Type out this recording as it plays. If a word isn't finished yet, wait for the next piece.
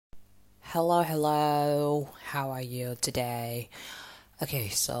Hello, hello. How are you today? Okay,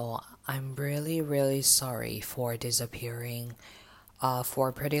 so I'm really sorry for disappearing for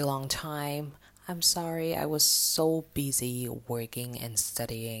a pretty long time. I'm sorry, I was so busy working and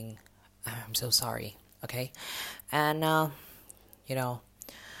studying. I'm so sorry, okay? And you know,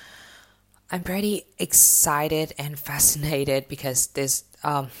 I'm pretty excited and fascinated because this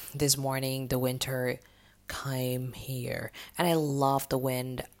morning the winter came here and I love the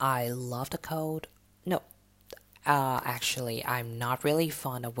wind. I love the cold. No, actually, I'm not really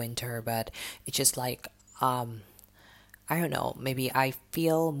fond of winter, but it's just like I don't know. Maybe I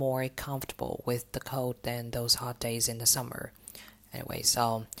feel more comfortable with the cold than those hot days in the summer. Anyway,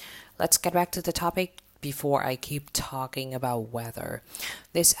 so let's get back to the topic before I keep talking about weather.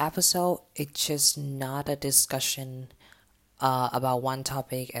 This episode, it's just not a discussion about one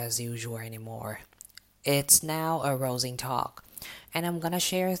topic as usual anymore. It's now a rosing talk. And I'm gonna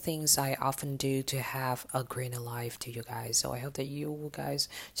share things I often do to have a greener life to you guys. So I hope that you guys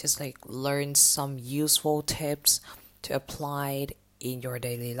just like learn some useful tips to apply it in your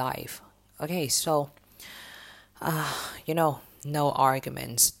daily life. Okay, so no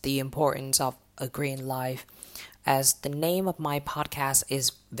arguments. The importance of a green life. As the name of my podcast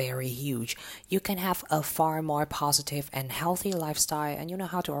is very huge, you can have a far more positive and healthy lifestyle, and you know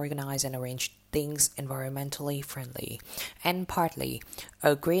how to organize and arrange things environmentally friendly. And partly,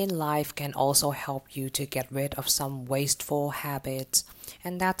 a green life can also help you to get rid of some wasteful habits,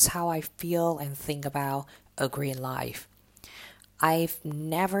 and that's how I feel and think about a green life. I've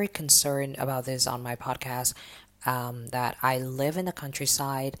never concerned about this on my podcast, that I live in the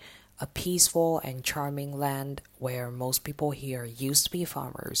countryside, a peaceful and charming land where most people here used to be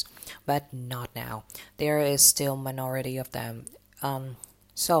farmers, but not now. There is still minority of them.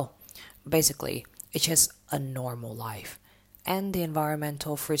 So basically, it's just a normal life. And the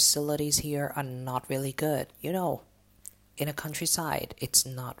environmental facilities here are not really good. In a countryside, it's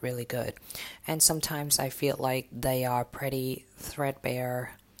not really good. And sometimes I feel like they are pretty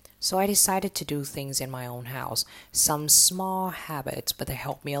threadbare. So I decided to do things in my own house. Some small habits, but they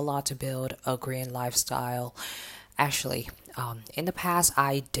helped me a lot to build a green lifestyle. Actually, in the past,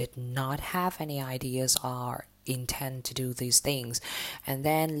 I did not have any ideas or intend to do these things. And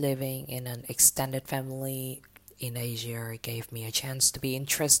then living in an extended family in Asia gave me a chance to be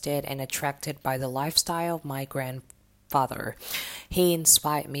interested and attracted by the lifestyle of my grandfather. He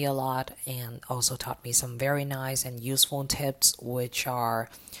inspired me a lot and also taught me some very nice and useful tips, which are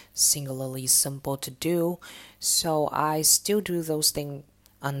singularly simple to do. So I still do those things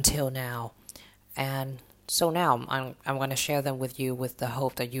until now. And so now I'm going to share them with you with the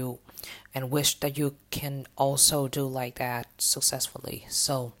hope that you and wish that you can also do like that successfully.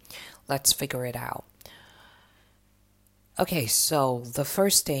 So let's figure it out. Okay, so the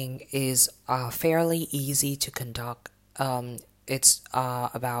first thing is fairly easy to conduct. It's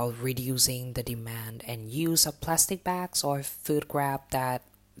about reducing the demand and use of plastic bags or food grab that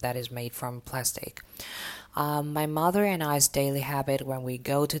is made from plastic. My mother and I's daily habit when we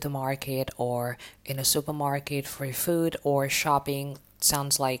go to the market or in a supermarket for food or shopping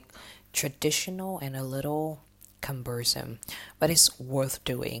sounds like traditional and a little cumbersome, but it's worth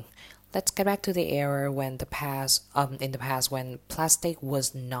doing. Let's get back to the era in the past when plastic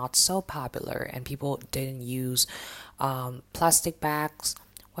was not so popular and people didn't use plastic bags.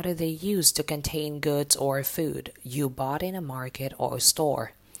 What did they use to contain goods or food you bought in a market or a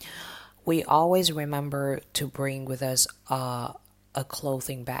store? We always remember to bring with us a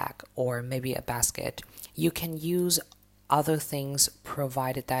clothing bag or maybe a basket. You can use other things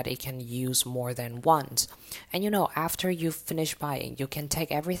provided that it can use more than once. And after you finish buying, you can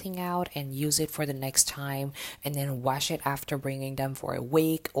take everything out and use it for the next time and then wash it after bringing them for a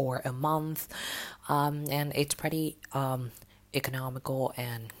week or a month. And it's pretty economical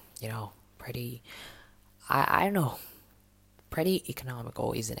and, pretty, I don't know, pretty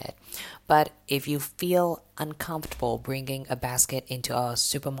economical, isn't it? But if you feel uncomfortable bringing a basket into a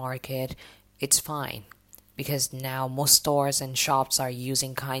supermarket, it's fine because now most stores and shops are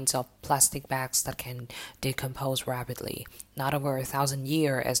using kinds of plastic bags that can decompose rapidly, not over 1,000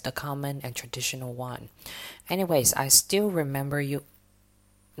 years as the common and traditional one. Anyways, I still remember you.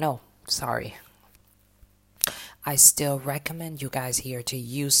 No, sorry. I still recommend you guys here to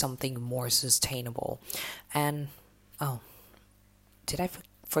use something more sustainable. And, oh, did I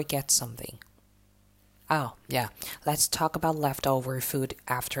forget something? Oh, yeah. Let's talk about leftover food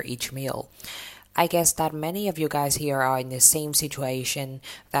after each meal. I guess that many of you guys here are in the same situation.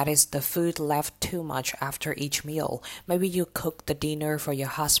 That is, the food left too much after each meal. Maybe you cook the dinner for your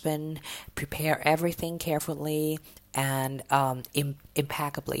husband, prepare everything carefully and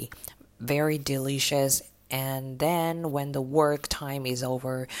impeccably. very delicious. And then when the work time is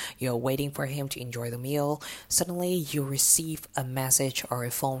over, you're waiting for him to enjoy the meal. Suddenly, you receive a message or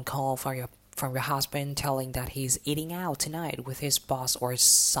a phone call from your husband telling that he's eating out tonight with his boss or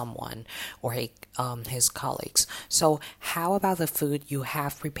someone or his colleagues. So, how about the food you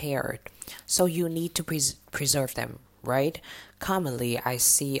have prepared? So, you need to preserve them, right? Commonly, I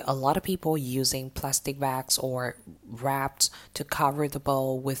see a lot of people using plastic bags or wraps to cover the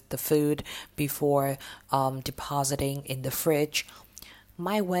bowl with the food before depositing in the fridge.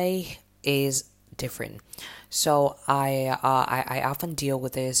 My way is different. So I often deal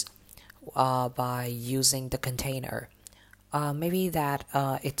with this by using the container. Maybe that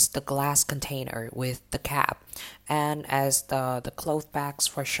it's the glass container with the cap. And as the cloth bags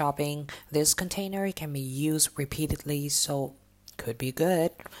for shopping, this container can be used repeatedly, so could be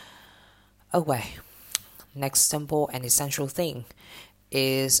good. Okay, next simple and essential thing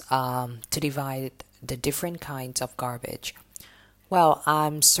is to divide the different kinds of garbage. Well,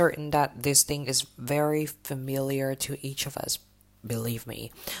 I'm certain that this thing is very familiar to each of us, believe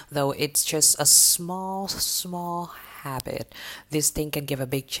me. Though it's just a small habit, this thing can give a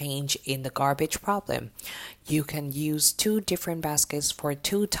big change in the garbage problem. You can use two different baskets for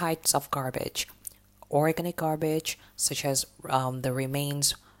two types of garbage. Organic garbage, such as the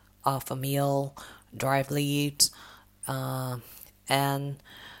remains of a meal, dried leaves, and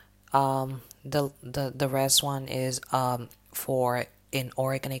the rest one is for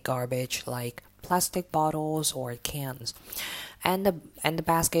inorganic garbage like plastic bottles or cans, and the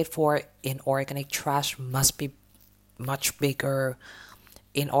basket for inorganic trash must be much bigger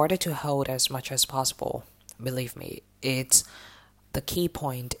in order to hold as much as possible. Believe me, it's the key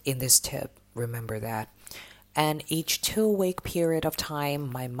point in this tip. Remember that. And each 2 week period of time,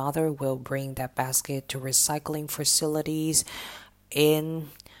 my mother will bring that basket to recycling facilities in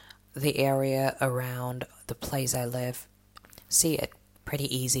the area around the place I live. See it? Pretty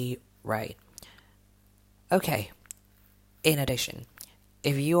easy, right? Okay, in addition,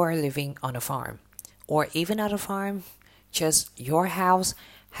 if you are living on a farm, or even at a farm, just your house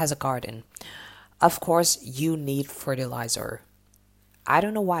has a garden, of course you need fertilizer. I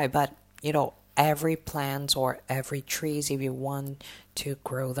don't know why, but every plant or every trees, if you want to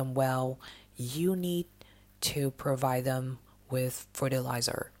grow them well, you need to provide them with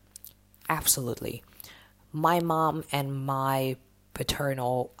fertilizer. Absolutely. My mom and my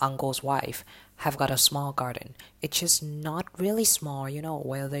paternal uncle's wife have got a small garden. It's just not really small,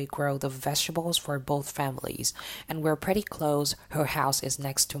 where they grow the vegetables for both families. And we're pretty close. Her house is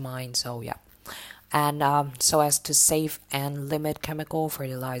next to mine, so yeah. And so as to save and limit chemical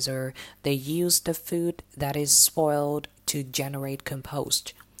fertilizer, they use the food that is spoiled to generate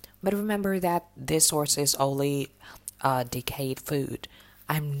compost. But remember that this source is only decayed food.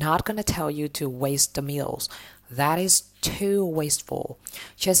 I'm not going to tell you to waste the meals. That is too wasteful.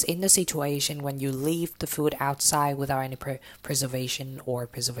 Just in the situation when you leave the food outside without any preservation,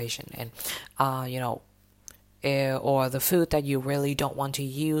 and or the food that you really don't want to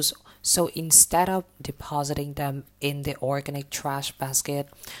use. So instead of depositing them in the organic trash basket,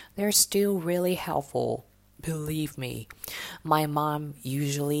 they're still really helpful. Believe me, my mom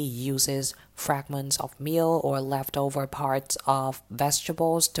usually uses fragments of meal or leftover parts of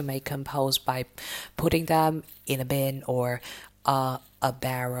vegetables to make compost by putting them in a bin or a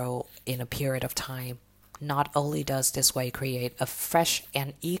barrel in a period of time. Not only does this way create a fresh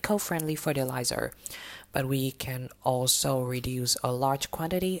and eco-friendly fertilizer, but we can also reduce a large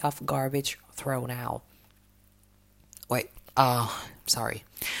quantity of garbage thrown out. Wait, sorry.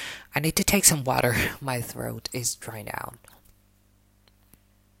 I need to take some water. My throat is drying out.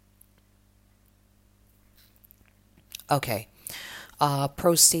 Okay,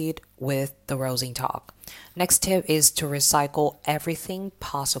 proceed with the roasting talk. Next tip is to recycle everything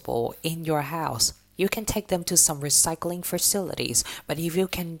possible in your house. You can take them to some recycling facilities, but if you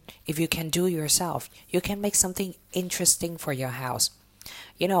can do yourself, you can make something interesting for your house.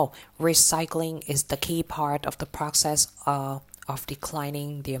 Recycling is the key part of the process of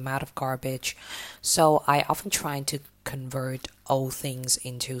declining the amount of garbage. So I often try to convert old things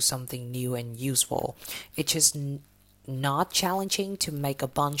into something new and useful. It's just not challenging to make a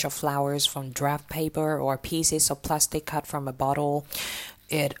bunch of flowers from draft paper or pieces of plastic cut from a bottle.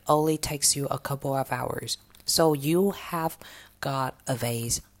 It only takes you a couple of hours. So you have got a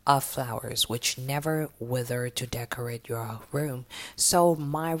vase of flowers which never wither to decorate your room. So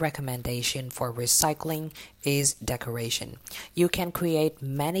my recommendation for recycling is decoration. You can create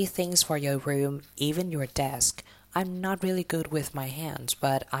many things for your room, even your desk. I'm not really good with my hands,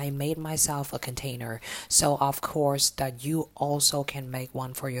 but I made myself a container. So of course that you also can make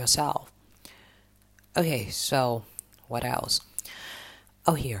one for yourself. Okay, so what else?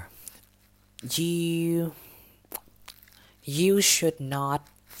 Oh, here. You you should not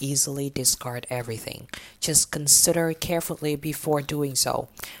easily discard everything. Just consider carefully before doing so.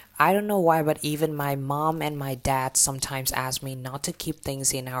 I don't know why, but even my mom and my dad sometimes ask me not to keep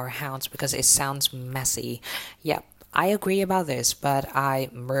things in our house because it sounds messy. Yep, I agree about this, but I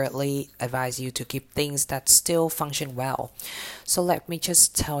merely advise you to keep things that still function well. So let me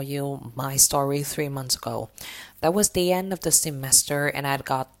just tell you my story 3 months ago. That was the end of the semester, and I'd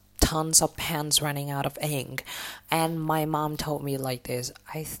got tons of pens running out of ink. And my mom told me like this: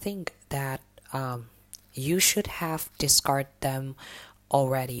 I think that you should have discarded them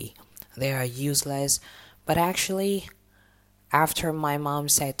already. They are useless. But actually, after my mom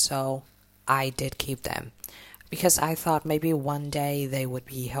said so, I did keep them because I thought maybe one day they would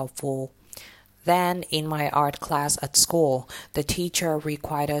be helpful. Then, in my art class at school, the teacher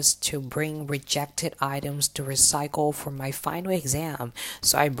required us to bring rejected items to recycle for my final exam.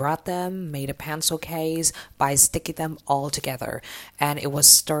 So I brought them, made a pencil case by sticking them all together, and it was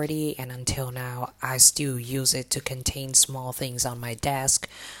sturdy. And until now, I still use it to contain small things on my desk.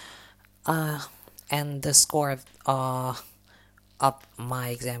 Uh, and the score of my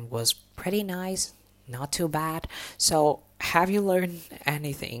exam was pretty nice, not too bad. So, have you learned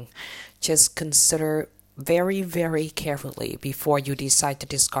anything? Just consider very, very carefully before you decide to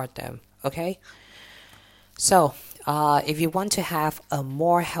discard them, okay? So, if you want to have a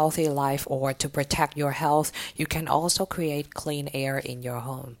more healthy life or to protect your health, you can also create clean air in your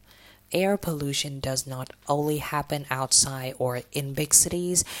home. Air pollution does not only happen outside or in big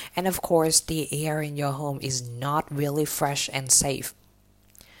cities, and of course, the air in your home is not really fresh and safe.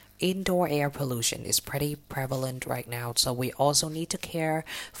 Indoor air pollution is pretty prevalent right now, so we also need to care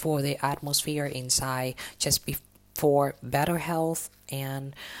for the atmosphere inside just for better health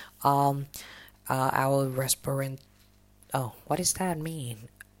and um, our respirant. Oh, what does that mean?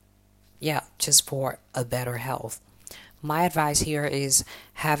 Yeah, just for a better health. My advice here is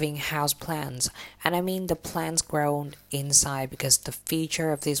having house plants, and I mean the plants grown inside because the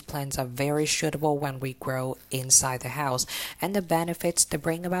feature of these plants are very suitable when we grow inside the house, and the benefits they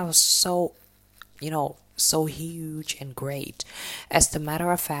bring about are so huge and great. As a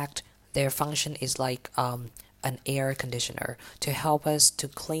matter of fact, their function is like an air conditioner to help us to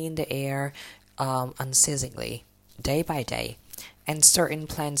clean the air unceasingly, day by day. And certain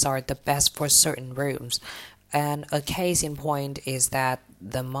plants are the best for certain rooms. And a case in point is that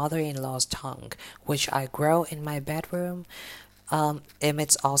the mother-in-law's tongue, which I grow in my bedroom,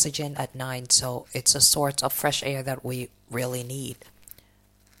 emits oxygen at night, so it's a source of fresh air that we really need.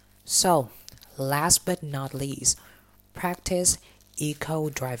 So, last but not least, practice eco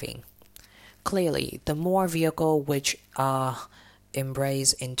driving. Clearly, the more vehicle which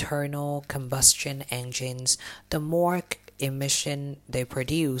embrace internal combustion engines, the more emission they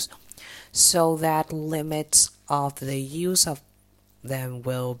produce, so that limits of the use of them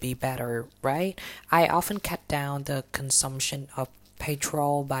will be better, right? I often cut down the consumption of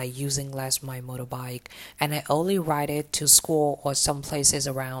petrol by using less my motorbike, and I only ride it to school or some places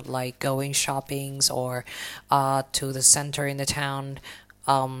around, like going shoppings or to the center in the town,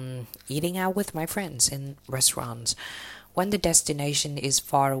 eating out with my friends in restaurants. When the destination is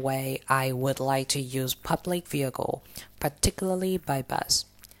far away, I would like to use public vehicle, particularly by bus.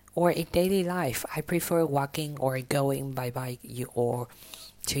 Or in daily life, I prefer walking or going by bike or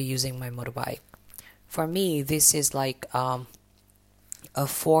to using my motorbike. For me, this is like a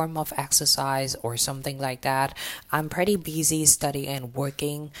form of exercise or something like that. I'm pretty busy studying and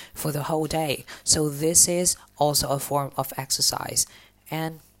working for the whole day, so this is also a form of exercise,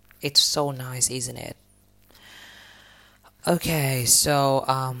 and it's so nice, isn't it? Okay, so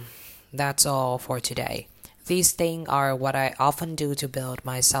that's all for today. These things are what I often do to build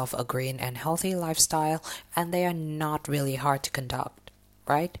myself a green and healthy lifestyle, and they are not really hard to conduct,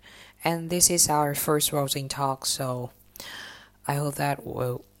 right? And this is our first roasting talk, so I hope that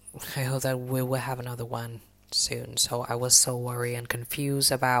we'll, I hope that we will have another one soon. So I was so worried and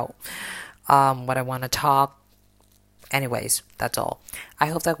confused about what I want to talk. Anyways, that's all. I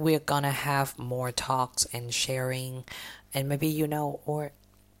hope that we're gonna have more talks and sharing, and maybe or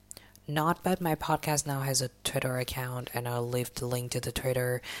not, but my podcast now has a Twitter account, and I'll leave the link to the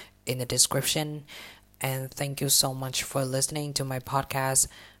Twitter in the description. And thank you so much for listening to my podcast.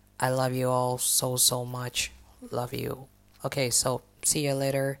 I love you all so, so much. Love you. Okay, so see you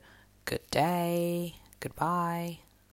later. Good day. Goodbye.